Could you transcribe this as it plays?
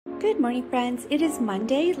Good morning, friends. It is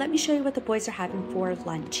Monday. Let me show you what the boys are having for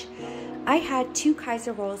lunch. I had 2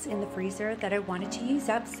 Kaiser rolls in the freezer that I wanted to use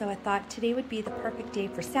up, so I thought today would be the perfect day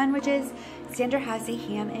for sandwiches. Xander has a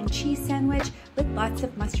ham and cheese sandwich with lots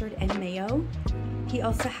of mustard and mayo. He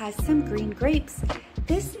also has some green grapes.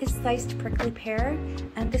 This is sliced prickly pear,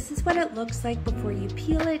 and this is what it looks like before you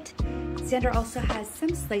peel it. Xander also has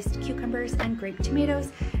some sliced cucumbers and grape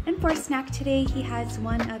tomatoes, and for a snack today, he has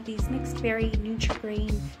one of these mixed berry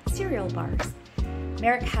Nutri-Grain cereal bars.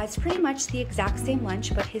 Merrick has pretty much the exact same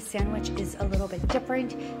lunch, but his sandwich is a little bit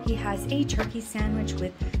different. He has a turkey sandwich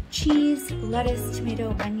with cheese, lettuce,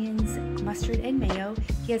 tomato, onions, mustard, and mayo.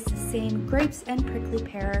 He has the same grapes and prickly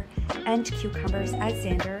pear and cucumbers as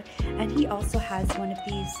Xander, and he also has one of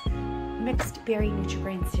these mixed berry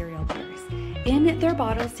Nutri-Grain cereal bars. In their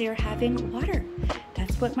bottles, they're having water.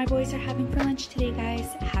 That's what my boys are having for lunch today,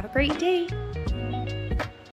 guys. Have a great day.